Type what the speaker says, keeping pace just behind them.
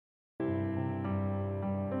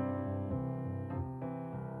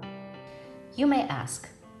You may ask,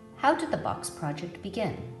 how did the Box Project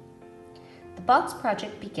begin? The Box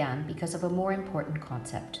Project began because of a more important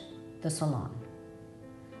concept, the salon.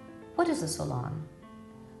 What is a salon?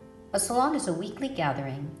 A salon is a weekly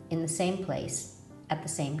gathering in the same place at the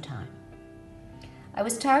same time. I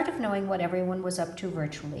was tired of knowing what everyone was up to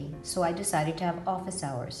virtually, so I decided to have office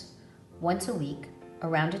hours, once a week,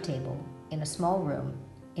 around a table, in a small room,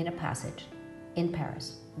 in a passage, in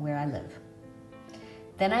Paris, where I live.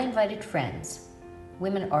 Then I invited friends,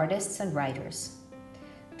 women artists and writers.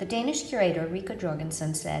 The Danish curator Rika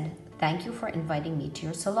Jorgensen said, "Thank you for inviting me to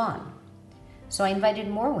your salon." So I invited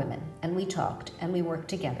more women, and we talked, and we worked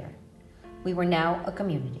together. We were now a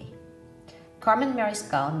community. Carmen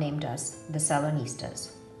Mariscal named us the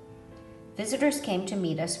Salonistas. Visitors came to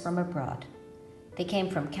meet us from abroad. They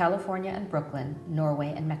came from California and Brooklyn,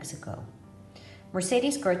 Norway and Mexico.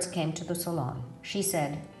 Mercedes Gertz came to the salon. She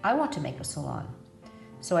said, "I want to make a salon."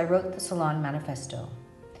 So I wrote the Salon Manifesto.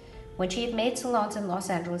 When she had made salons in Los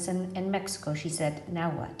Angeles and Mexico, she said,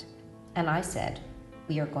 "Now what?" And I said,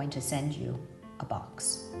 "We are going to send you a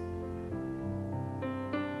box."